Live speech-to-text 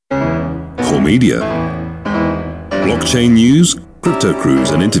media. Blockchain news, crypto crews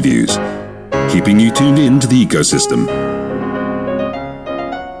and interviews, keeping you tuned in to the ecosystem.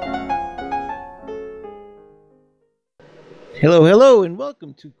 Hello, and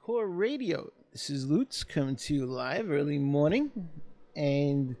welcome to Core Radio. This is LooTz coming to you live early morning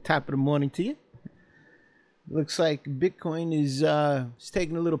and top of the morning to you. Looks like Bitcoin is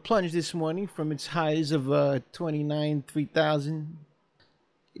taking a little plunge this morning from its highs of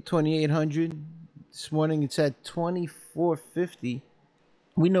 3,800. This morning it's at 2,450.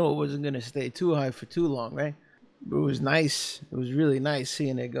 We know it wasn't going to stay too high for too long, right? But it was nice. It was really nice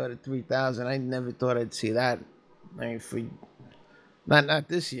seeing it go to 3,000. I never thought I'd see that. I mean, for not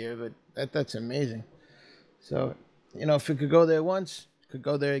this year, but that's amazing. So, if it could go there once, it could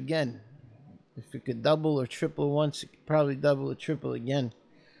go there again. If it could double or triple once, it could probably double or triple again.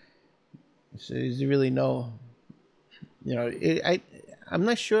 So there's really no, I'm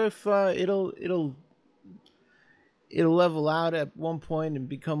not sure if it'll level out at one point and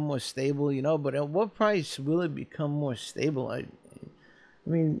become more stable, but at what price will it become more stable? I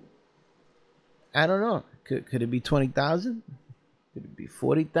mean, I don't know. Could it be 20,000? Could it be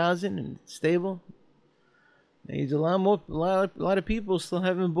 40,000 and it's stable? There's a lot of people still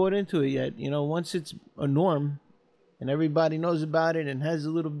haven't bought into it yet. Once it's a norm and everybody knows about it and has a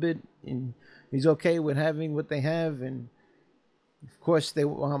little bit and is okay with having what they have, and of course they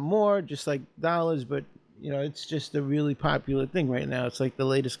want more, just like dollars, but it's just a really popular thing right now. It's like the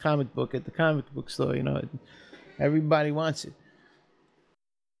latest comic book at the comic book store. Everybody wants it.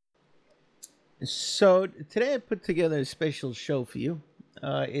 So today I put together a special show for you.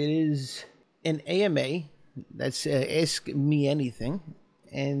 It is an A.M.A. That's Ask Me Anything.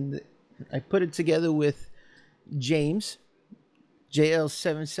 And I put it together with James,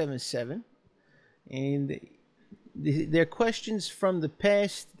 JL777. And they're questions from the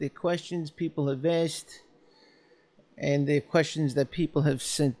past. They're questions people have asked. And they're questions that people have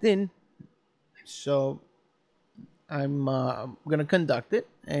sent in. So I'm going to conduct it.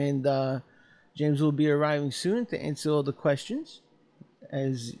 And James will be arriving soon to answer all the questions,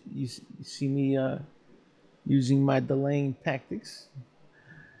 as you see me using my delaying tactics.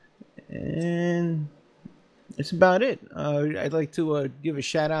 And that's about it. I'd like to give a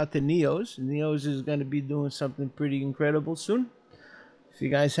shout out to Neos. Neos is going to be doing something pretty incredible soon. If you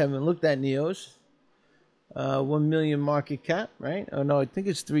guys haven't looked at Neos, 1 million market cap, right? Oh no, I think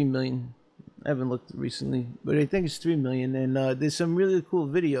it's 3 million. I haven't looked recently, but I think it's 3 million. And there's some really cool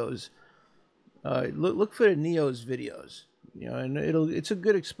videos. Look for the Neos videos, and it's a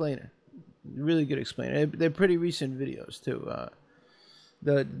good explainer, really good explainer. They're pretty recent videos too.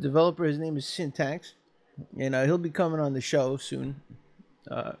 The developer, his name is Syntax, and he'll be coming on the show soon,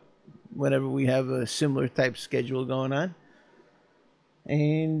 whenever we have a similar type schedule going on.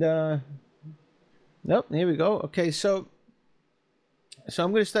 And nope, here we go. Okay, so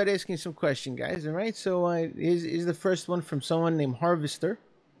I'm going to start asking some questions, guys. All right, so here's the first one from someone named Harvester.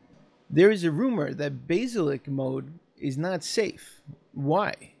 There is a rumor that Basilic mode is not safe.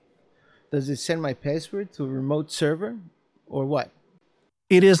 Why? Does it send my password to a remote server, or what?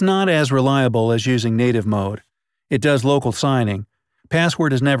 It is not as reliable as using native mode. It does local signing.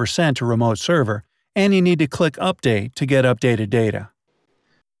 Password is never sent to remote server, and you need to click Update to get updated data.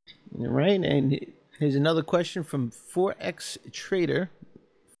 All right, and here's another question from 4x Trader,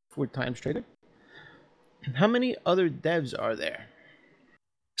 4 times Trader. How many other devs are there?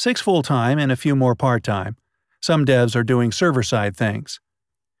 6 full-time and a few more part-time. Some devs are doing server-side things.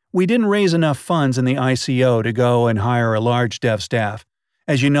 We didn't raise enough funds in the ICO to go and hire a large dev staff.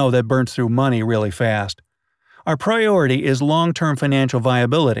 As you know, that burns through money really fast. Our priority is long-term financial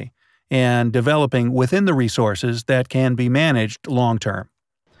viability and developing within the resources that can be managed long-term.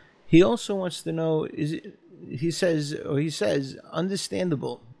 He also wants to know, he says,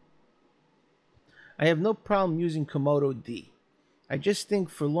 understandable. I have no problem using Komodo D. I just think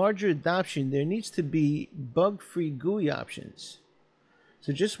for larger adoption, there needs to be bug-free GUI options.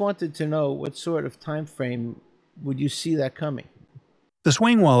 So just wanted to know what sort of time frame would you see that coming? The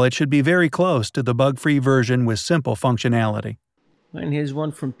Swing wallet should be very close to the bug-free version with simple functionality. And here's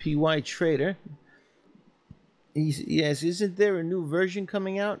one from PY Trader. Yes, isn't there a new version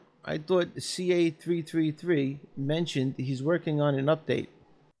coming out? I thought CA333 mentioned he's working on an update.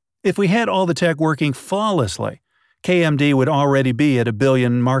 If we had all the tech working flawlessly, KMD would already be at $1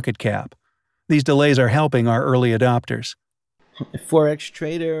 billion market cap. These delays are helping our early adopters. Forex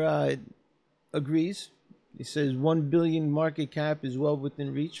Trader agrees. He says 1 billion market cap is well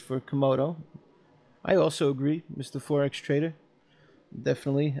within reach for Komodo. I also agree, Mr. Forex Trader.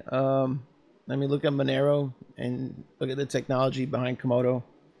 Definitely. Look at Monero and look at the technology behind Komodo.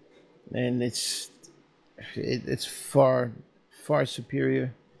 and it's far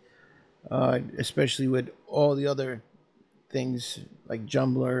superior, especially with all the other things like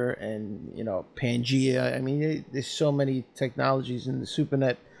Jumbler and Pangea. I mean, there's so many technologies in the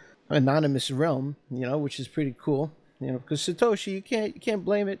SuperNet anonymous realm, which is pretty cool. Because Satoshi, you can't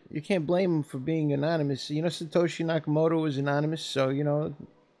blame it. You can't blame him for being anonymous. Satoshi Nakamoto was anonymous, so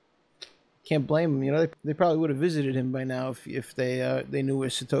can't blame him. They probably would have visited him by now if they knew where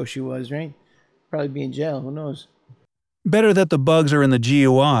Satoshi was, right? Probably be in jail. Who knows? Better that the bugs are in the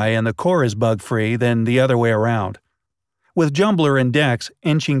GUI and the core is bug-free than the other way around. With Jumbler and DEX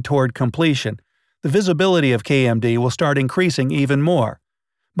inching toward completion, the visibility of KMD will start increasing even more.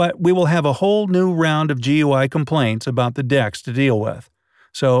 But we will have a whole new round of GUI complaints about the DEX to deal with,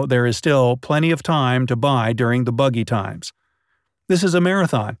 so there is still plenty of time to buy during the buggy times. This is a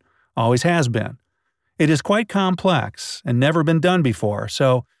marathon, always has been. It is quite complex and never been done before,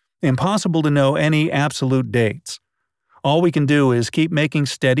 so impossible to know any absolute dates. All we can do is keep making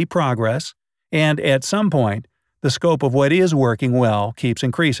steady progress, and at some point, the scope of what is working well keeps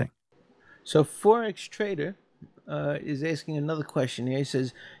increasing. So Forex Trader is asking another question here. He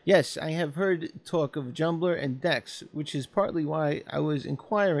says, yes, I have heard talk of Jumbler and DEX, which is partly why I was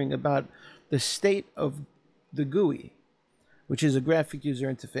inquiring about the state of the GUI, which is a graphic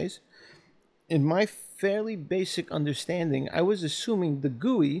user interface. In my fairly basic understanding, I was assuming the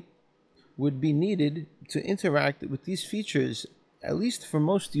GUI would be needed to interact with these features, at least for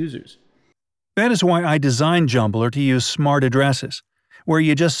most users. That is why I designed Jumbler to use smart addresses, where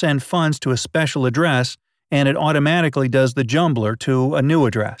you just send funds to a special address and it automatically does the Jumbler to a new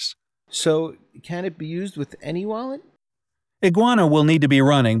address. So, can it be used with any wallet? Iguana will need to be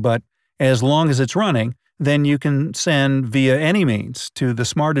running, but as long as it's running, then you can send via any means to the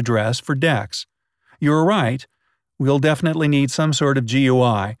smart address for DEX. You're right, we'll definitely need some sort of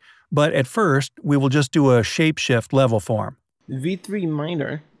GUI, but at first we will just do a shapeshift level form. V3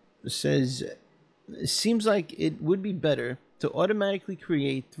 Miner says, seems like it would be better to automatically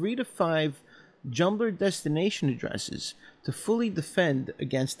create 3 to 5 Jumbler destination addresses to fully defend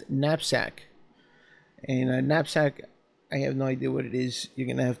against Knapsack. And Knapsack, I have no idea what it is. You're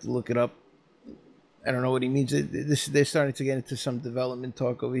going to have to look it up. I don't know what he means. They're starting to get into some development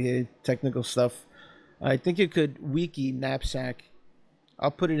talk over here, technical stuff. I think you could wiki Knapsack. I'll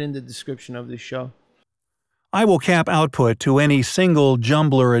put it in the description of this show. I will cap output to any single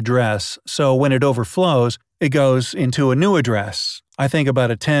Jumbler address, so when it overflows, it goes into a new address. I think about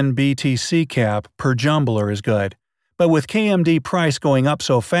a 10 BTC cap per Jumbler is good. But with KMD price going up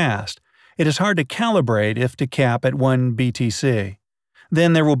so fast, it is hard to calibrate if to cap at 1 BTC.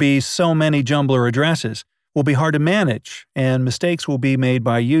 Then there will be so many Jumbler addresses, will be hard to manage, and mistakes will be made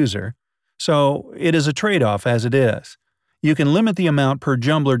by user. So it is a trade-off as it is. You can limit the amount per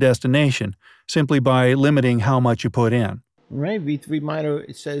Jumbler destination simply by limiting how much you put in. Right, V3 Miner,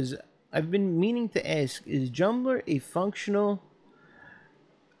 it says, I've been meaning to ask, is Jumbler a functional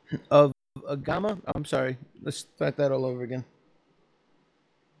of a gamma? I'm sorry, let's start that all over again.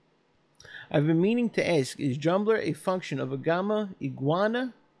 I've been meaning to ask, is Jumbler a function of a gamma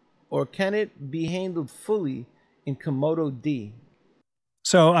iguana, or can it be handled fully in Komodo D?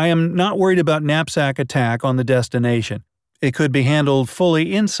 So I am not worried about knapsack attack on the destination. It could be handled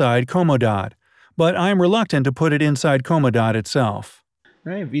fully inside Komodo, but I am reluctant to put it inside Komodo itself.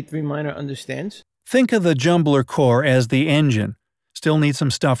 Right, V3 Miner understands. Think of the Jumbler core as the engine. Still need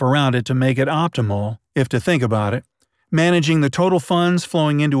some stuff around it to make it optimal, if to think about it. Managing the total funds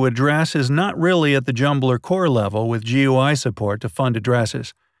flowing into address is not really at the Jumbler core level with GUI support to fund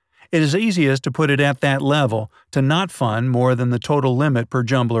addresses. It is easiest to put it at that level to not fund more than the total limit per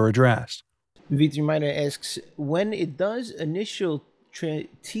Jumbler address. V3 Miner asks, when it does initial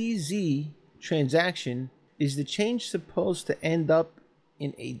TZ transaction, is the change supposed to end up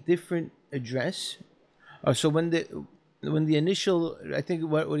in a different address? So when the initial, I think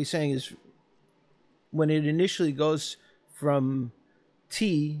what he's saying is, when it initially goes from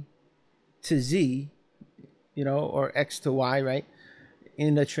T to Z, or X to Y, right?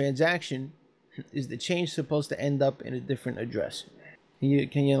 In a transaction, is the change supposed to end up in a different address? Can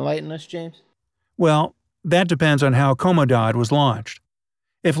you enlighten us, James? Well, that depends on how Komodo was launched.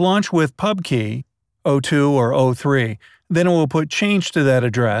 If launched with pubkey, 02 or 03, then it will put change to that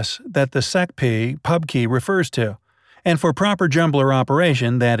address that the secp pubkey refers to, and for proper Jumbler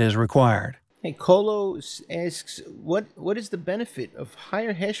operation that is required. Hey, Colo asks, what is the benefit of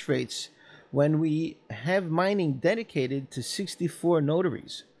higher hash rates when we have mining dedicated to 64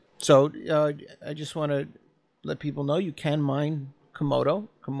 notaries? So I just want to let people know you can mine Komodo.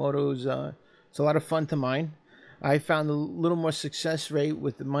 Komodo's it's a lot of fun to mine. I found a little more success rate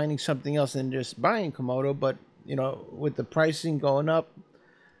with mining something else than just buying Komodo, but with the pricing going up,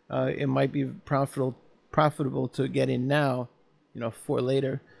 it might be profitable to get in now, for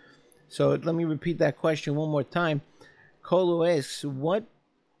later. So let me repeat that question one more time. Colo asks, what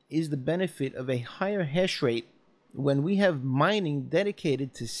is the benefit of a higher hash rate when we have mining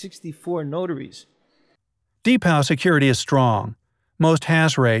dedicated to 64 notaries? DPoW security is strong. Most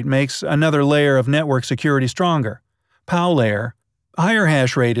hash rate makes another layer of network security stronger. PoW layer, higher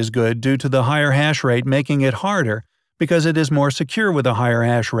hash rate is good due to the higher hash rate making it harder because it is more secure with a higher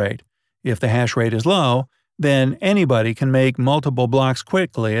hash rate. If the hash rate is low, then anybody can make multiple blocks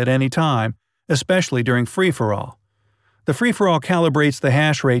quickly at any time, especially during free-for-all. The free-for-all calibrates the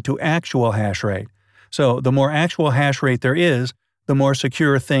hash rate to actual hash rate. So the more actual hash rate there is, the more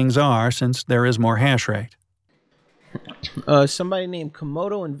secure things are since there is more hash rate. Somebody named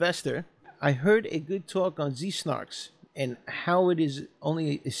Komodo Investor. I heard a good talk on Z-Snarks and how it is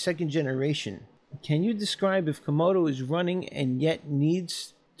only a second generation. Can you describe if Komodo is running and yet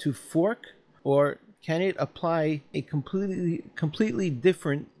needs to fork, or can it apply a completely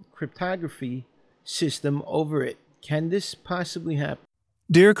different cryptography system over it? Can this possibly happen?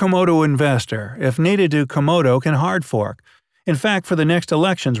 Dear Komodo investor, if needed to, Komodo can hard fork. In fact, for the next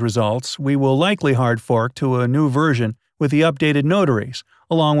elections results, we will likely hard fork to a new version with the updated notaries,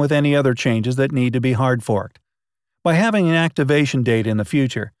 along with any other changes that need to be hard forked. By having an activation date in the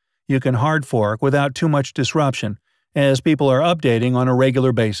future, you can hard fork without too much disruption, as people are updating on a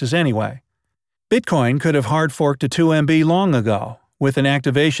regular basis anyway. Bitcoin could have hard forked to 2MB long ago, with an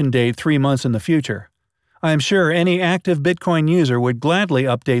activation date 3 months in the future. I am sure any active Bitcoin user would gladly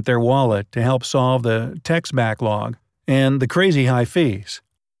update their wallet to help solve the text backlog and the crazy high fees.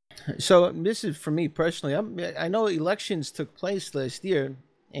 So this is for me personally. I know elections took place last year,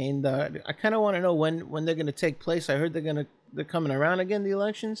 and I kind of want to know when they're going to take place. I heard they're coming around again, the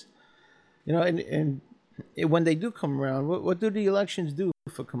elections. And when they do come around, what do the elections do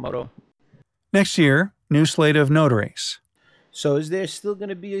for Komodo? Next year, new slate of notaries. So is there still going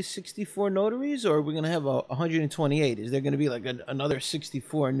to be a 64 notaries, or are we going to have 128? Is there going to be like another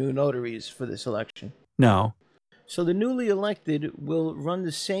 64 new notaries for this election? No. So the newly elected will run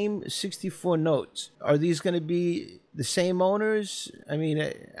the same 64 nodes. Are these going to be the same owners? I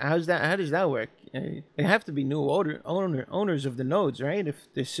mean, how does that work? They have to be new owners of the nodes, right? If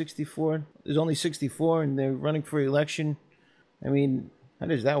there's only 64 and they're running for election. I mean, how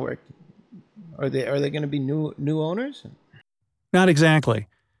does that work? Are they going to be new owners? Not exactly.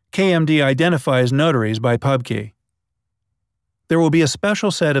 KMD identifies notaries by pub key. There will be a special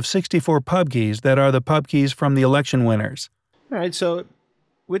set of 64 pub keys that are the pub keys from the election winners. All right, so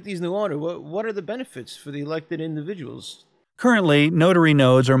with these new owners, what are the benefits for the elected individuals? Currently, notary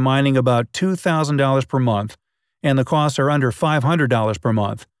nodes are mining about $2,000 per month, and the costs are under $500 per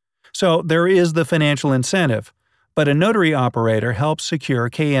month. So there is the financial incentive, but a notary operator helps secure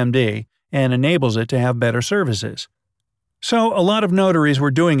KMD and enables it to have better services. So a lot of notaries were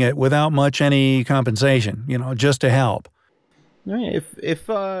doing it without much any compensation, just to help. All right, if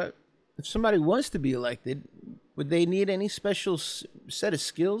somebody wants to be elected, would they need any special set of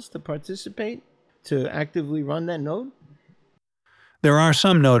skills to participate, to actively run that node? There are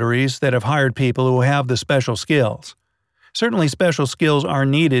some notaries that have hired people who have the special skills. Certainly special skills are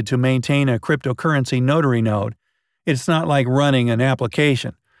needed to maintain a cryptocurrency notary node. It's not like running an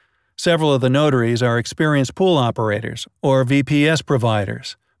application. Several of the notaries are experienced pool operators or VPS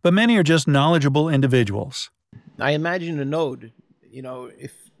providers, but many are just knowledgeable individuals. I imagine a node,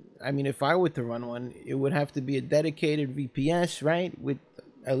 if I were to run one, it would have to be a dedicated VPS, right? With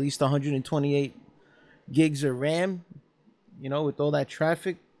at least 128 gigs of RAM, with all that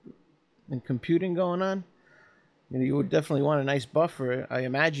traffic and computing going on. You would definitely want a nice buffer, I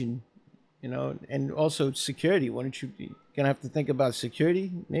imagine, and also security. Wouldn't you be going to have to think about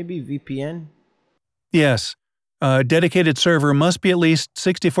security? Maybe VPN? Yes. A dedicated server must be at least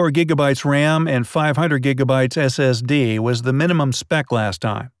 64 gigabytes RAM and 500 gigabytes SSD was the minimum spec last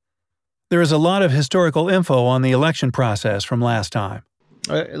time. There is a lot of historical info on the election process from last time.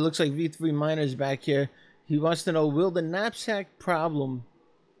 It looks like V3 Miner's back here. He wants to know, will the knapsack problem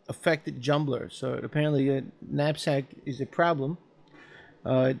affect Jumbler? So apparently a knapsack is a problem.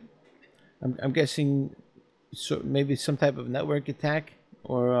 I'm guessing maybe some type of network attack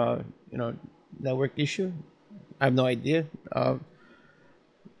or network issue. I have no idea.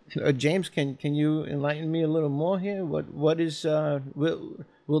 James, can you enlighten me a little more here? What is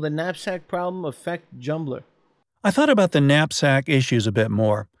will the knapsack problem affect Jumbler? I thought about the knapsack issues a bit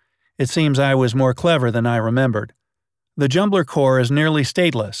more. It seems I was more clever than I remembered. The Jumbler core is nearly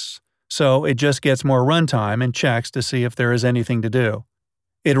stateless, so it just gets more runtime and checks to see if there is anything to do.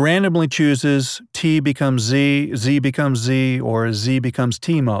 It randomly chooses T becomes Z, Z becomes Z, or Z becomes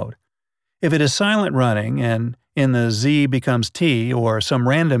T mode. If it is silent running and in the Z becomes T or some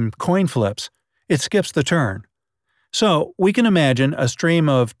random coin flips, it skips the turn. So we can imagine a stream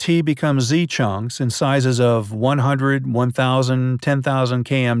of T becomes Z chunks in sizes of 100, 1000, 10,000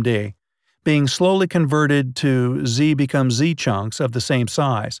 kmd being slowly converted to Z becomes Z chunks of the same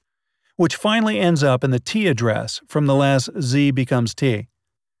size, which finally ends up in the T address from the last Z becomes T.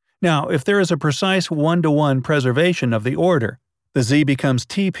 Now, if there is a precise one-to-one preservation of the order, the Z becomes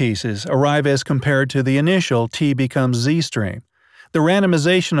T pieces arrive as compared to the initial T becomes Z stream. The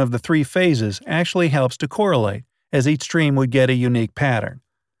randomization of the three phases actually helps to correlate, as each stream would get a unique pattern.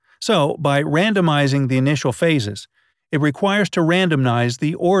 So, by randomizing the initial phases, it requires to randomize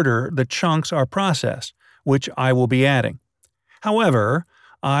the order the chunks are processed, which I will be adding. However,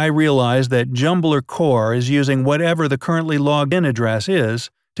 I realize that Jumbler Core is using whatever the currently logged in address is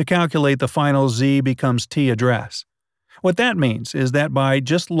to calculate the final Z becomes T address. What that means is that by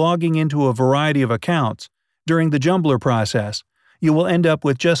just logging into a variety of accounts during the Jumbler process, you will end up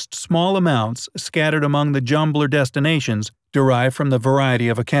with just small amounts scattered among the Jumbler destinations derived from the variety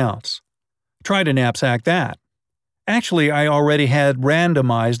of accounts. Try to knapsack that. Actually, I already had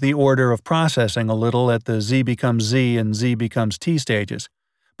randomized the order of processing a little at the Z becomes Z and Z becomes T stages,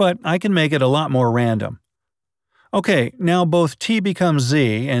 but I can make it a lot more random. Okay, now both T becomes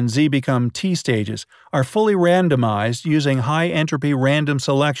Z and Z become T stages are fully randomized using high entropy random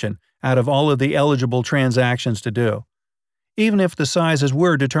selection out of all of the eligible transactions to do. Even if the sizes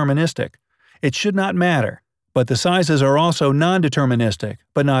were deterministic, it should not matter, but the sizes are also non-deterministic,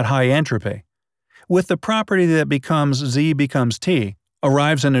 but not high entropy. With the property that becomes Z becomes T,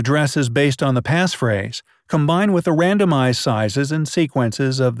 arrives in addresses based on the passphrase, combined with the randomized sizes and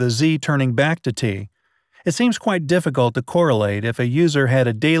sequences of the Z turning back to T, it seems quite difficult to correlate if a user had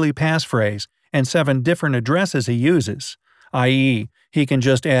a daily passphrase and 7 different addresses he uses, i.e., he can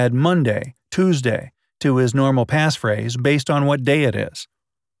just add Monday, Tuesday, to his normal passphrase based on what day it is.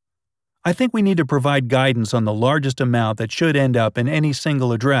 I think we need to provide guidance on the largest amount that should end up in any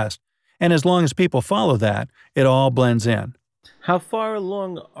single address, and as long as people follow that, it all blends in. How far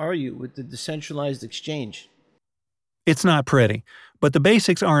along are you with the decentralized exchange? It's not pretty, but the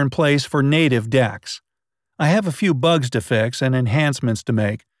basics are in place for native DEX. I have a few bugs to fix and enhancements to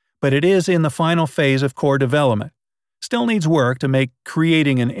make, but it is in the final phase of core development. Still needs work to make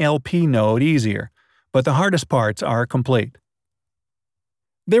creating an LP node easier, but the hardest parts are complete.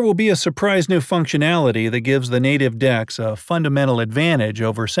 There will be a surprise new functionality that gives the native DEX a fundamental advantage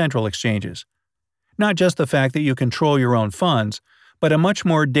over central exchanges. Not just the fact that you control your own funds, but a much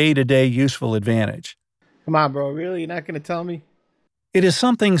more day-to-day useful advantage. Come on, bro. Really? You're not going to tell me? It is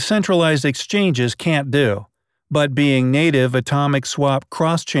something centralized exchanges can't do, but being native atomic swap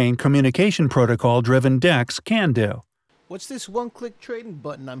cross-chain communication protocol-driven DEX can do. What's this one-click trading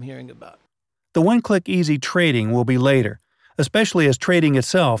button I'm hearing about? The one-click easy trading will be later, especially as trading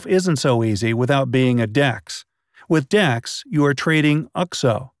itself isn't so easy without being a DEX. With DEX, you are trading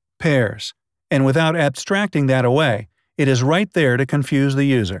UXO, pairs, and without abstracting that away, it is right there to confuse the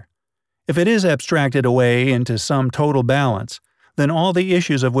user. If it is abstracted away into some total balance, then all the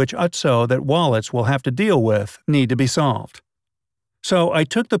issues of which UTSO that wallets will have to deal with need to be solved. So I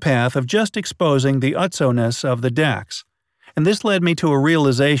took the path of just exposing the UTSO-ness of the DEX, and this led me to a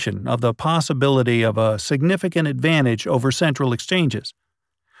realization of the possibility of a significant advantage over central exchanges.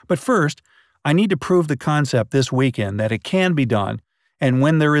 But first, I need to prove the concept this weekend that it can be done, and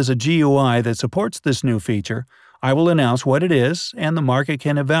when there is a GUI that supports this new feature, I will announce what it is and the market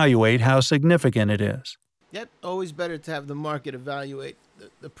can evaluate how significant it is. Yep, always better to have the market evaluate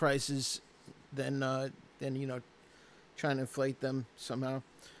the prices than trying to inflate them somehow.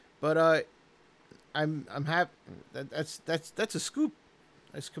 But I'm happy. That's a scoop,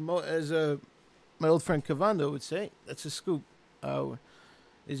 as my old friend Komodo would say. That's a scoop.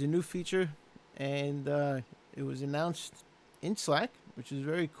 Is a new feature, and it was announced in Slack, which is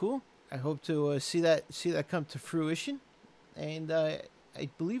very cool. I hope to see that come to fruition, and I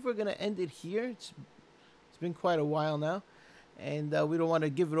believe we're gonna end it here. It's been quite a while now, and we don't want to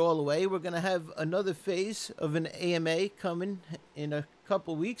give it all away. We're going to have another phase of an A.M.A. coming in a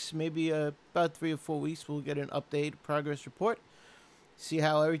couple weeks, maybe about 3 or 4 weeks. We'll get an update, progress report, see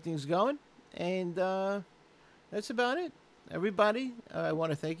how everything's going, and that's about it. Everybody, I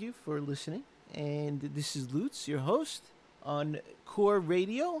want to thank you for listening, and this is LooTz, your host on Core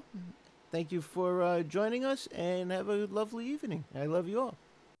Radio. Thank you for joining us, and have a lovely evening. I love you all.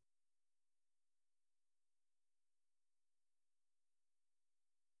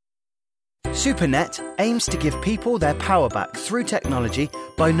 SuperNet aims to give people their power back through technology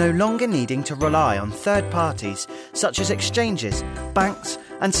by no longer needing to rely on third parties such as exchanges, banks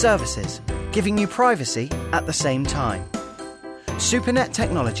and services, giving you privacy at the same time. SuperNet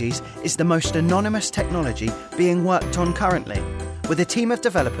Technologies is the most anonymous technology being worked on currently, with a team of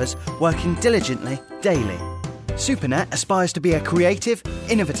developers working diligently daily. SuperNet aspires to be a creative,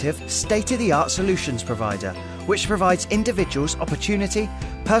 innovative, state-of-the-art solutions provider, which provides individuals opportunity,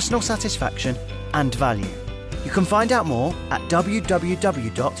 personal satisfaction and value. You can find out more at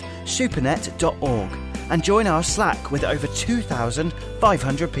www.supernet.org and join our Slack with over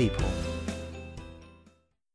 2,500 people.